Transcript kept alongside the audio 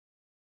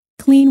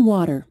Clean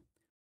water.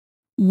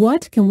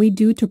 What can we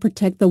do to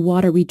protect the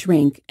water we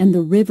drink and the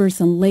rivers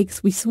and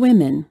lakes we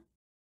swim in?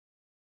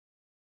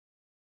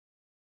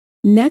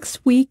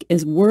 Next week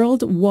is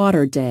World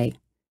Water Day.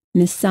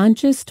 Miss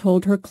Sanchez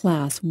told her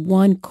class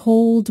one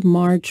cold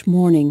March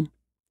morning.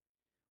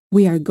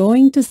 We are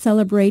going to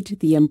celebrate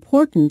the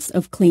importance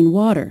of clean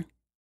water.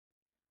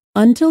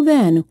 Until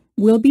then,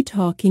 we'll be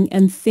talking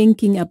and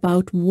thinking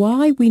about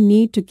why we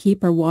need to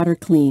keep our water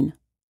clean.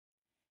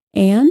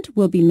 And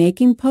we'll be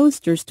making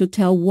posters to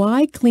tell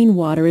why clean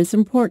water is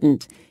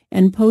important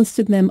and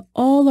posting them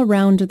all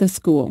around the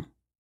school.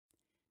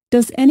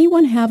 Does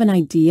anyone have an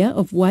idea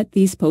of what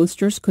these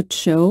posters could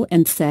show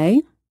and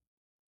say?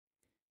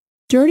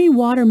 Dirty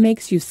water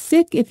makes you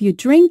sick if you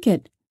drink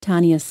it,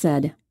 Tanya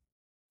said.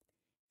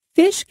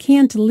 Fish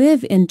can't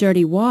live in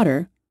dirty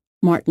water,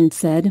 Martin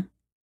said.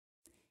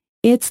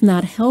 It's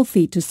not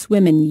healthy to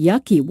swim in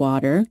yucky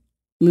water,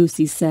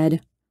 Lucy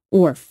said.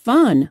 Or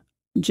fun,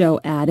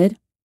 Joe added.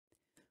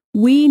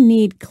 We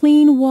need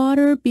clean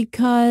water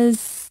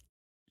because...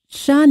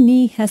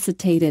 Shani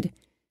hesitated.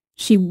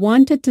 She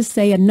wanted to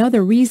say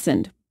another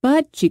reason,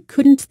 but she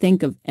couldn't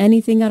think of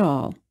anything at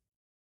all.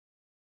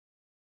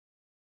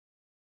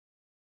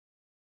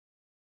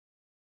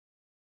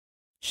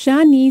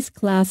 Shani's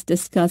class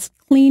discussed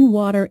clean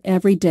water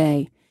every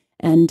day,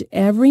 and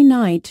every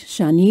night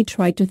Shani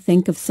tried to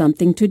think of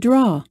something to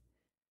draw.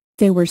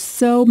 There were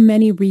so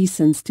many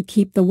reasons to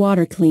keep the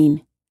water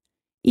clean.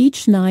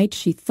 Each night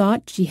she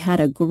thought she had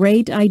a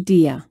great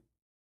idea,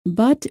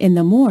 but in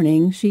the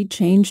morning she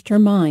changed her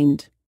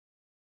mind.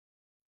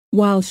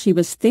 While she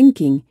was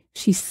thinking,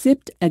 she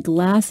sipped a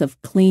glass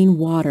of clean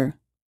water.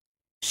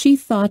 She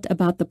thought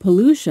about the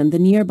pollution the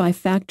nearby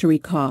factory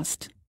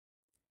caused.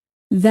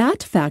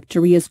 That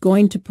factory is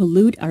going to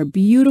pollute our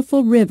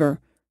beautiful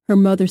river, her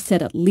mother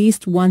said at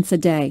least once a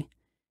day.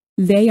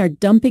 They are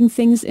dumping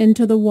things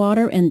into the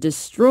water and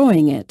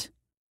destroying it.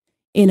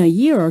 In a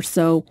year or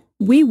so,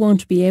 we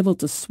won't be able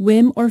to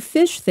swim or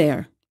fish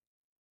there.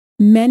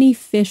 Many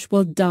fish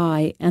will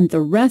die, and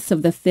the rest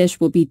of the fish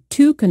will be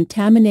too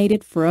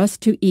contaminated for us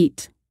to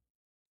eat.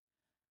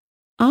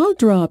 I'll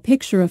draw a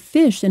picture of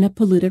fish in a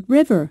polluted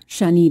river,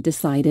 Shani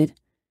decided.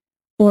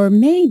 Or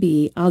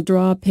maybe I'll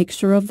draw a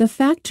picture of the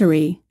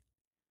factory.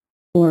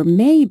 Or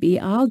maybe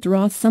I'll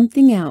draw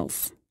something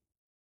else.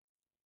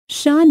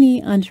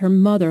 Shani and her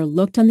mother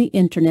looked on the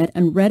internet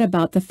and read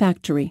about the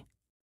factory.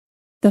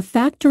 The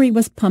factory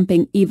was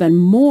pumping even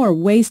more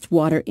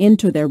wastewater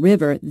into their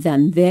river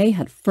than they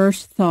had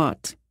first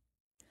thought.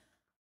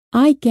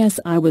 I guess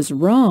I was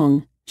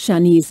wrong,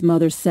 Shani's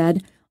mother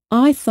said.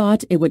 I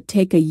thought it would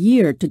take a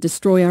year to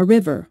destroy our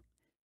river.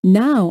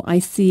 Now I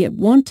see it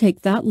won't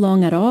take that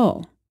long at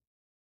all.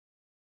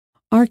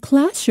 Our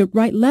class should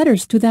write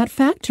letters to that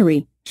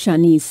factory,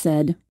 Shani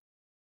said.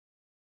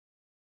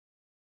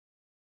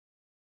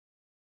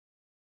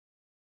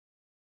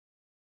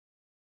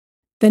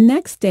 The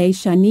next day,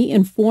 Shani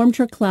informed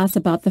her class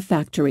about the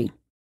factory.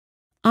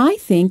 I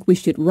think we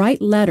should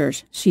write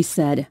letters, she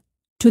said.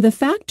 To the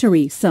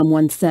factory,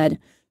 someone said.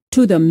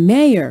 To the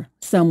mayor,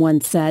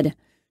 someone said.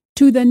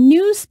 To the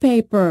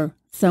newspaper,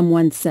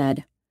 someone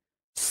said.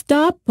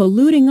 Stop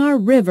polluting our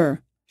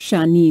river,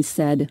 Shani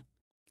said.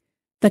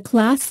 The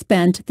class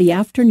spent the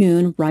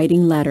afternoon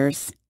writing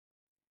letters.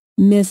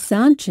 Miss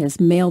Sanchez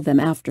mailed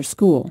them after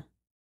school.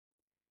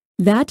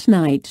 That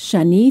night,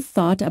 Shani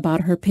thought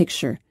about her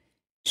picture.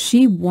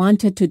 She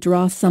wanted to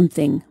draw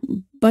something,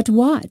 but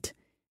what?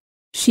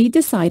 She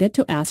decided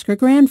to ask her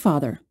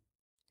grandfather.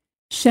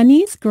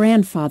 Shani's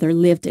grandfather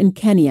lived in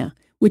Kenya,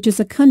 which is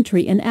a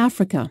country in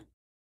Africa.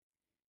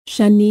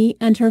 Shani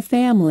and her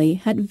family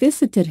had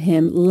visited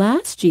him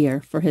last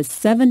year for his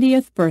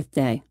 70th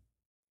birthday.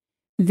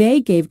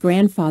 They gave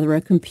grandfather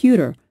a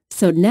computer,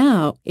 so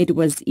now it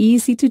was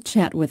easy to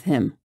chat with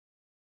him.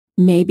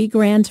 Maybe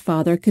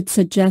grandfather could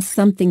suggest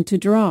something to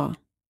draw.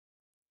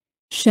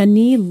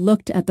 Shani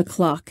looked at the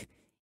clock.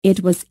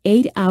 It was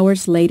 8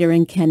 hours later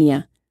in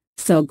Kenya,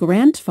 so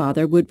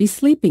grandfather would be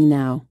sleeping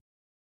now.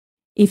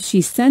 If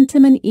she sent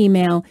him an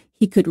email,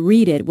 he could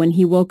read it when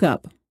he woke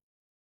up.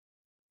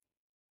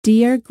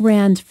 Dear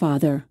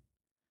grandfather,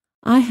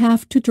 I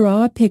have to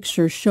draw a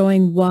picture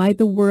showing why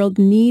the world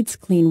needs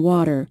clean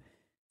water.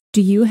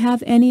 Do you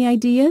have any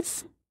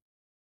ideas?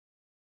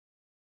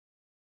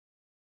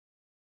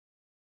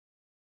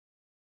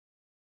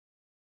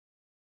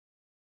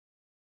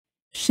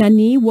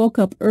 Shani woke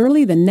up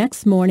early the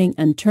next morning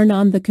and turned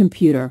on the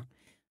computer.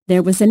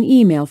 There was an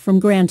email from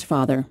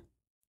grandfather.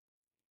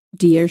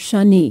 Dear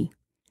Shani,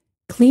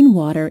 clean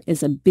water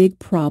is a big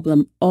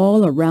problem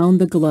all around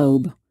the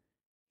globe.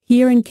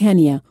 Here in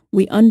Kenya,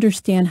 we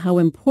understand how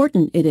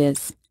important it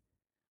is.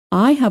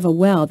 I have a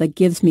well that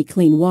gives me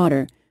clean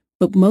water,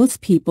 but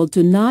most people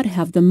do not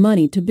have the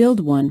money to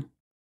build one.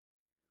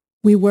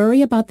 We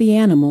worry about the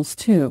animals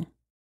too.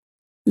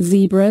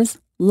 Zebras,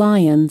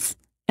 lions,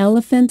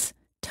 elephants,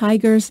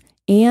 tigers,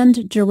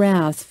 and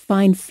giraffes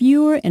find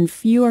fewer and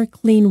fewer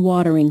clean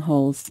watering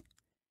holes.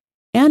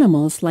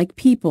 Animals like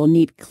people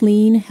need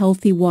clean,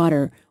 healthy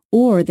water,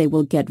 or they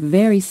will get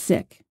very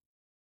sick.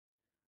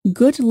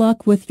 Good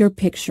luck with your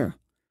picture.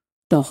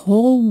 The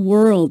whole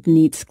world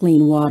needs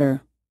clean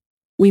water.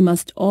 We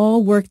must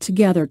all work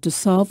together to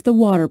solve the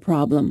water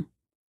problem.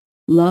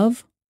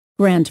 Love,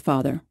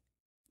 Grandfather.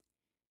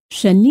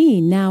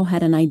 Shani now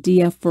had an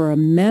idea for a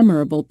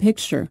memorable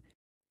picture.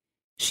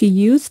 She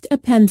used a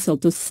pencil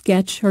to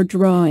sketch her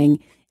drawing,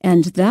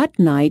 and that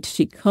night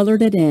she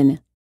colored it in.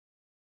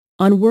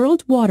 On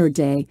World Water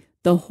Day,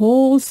 the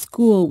whole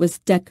school was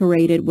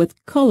decorated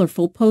with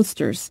colorful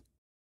posters.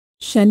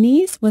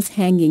 Shani's was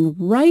hanging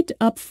right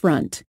up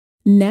front,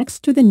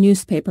 next to the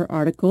newspaper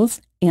articles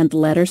and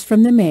letters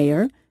from the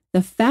mayor,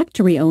 the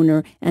factory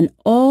owner, and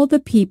all the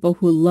people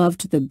who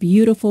loved the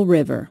beautiful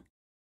river.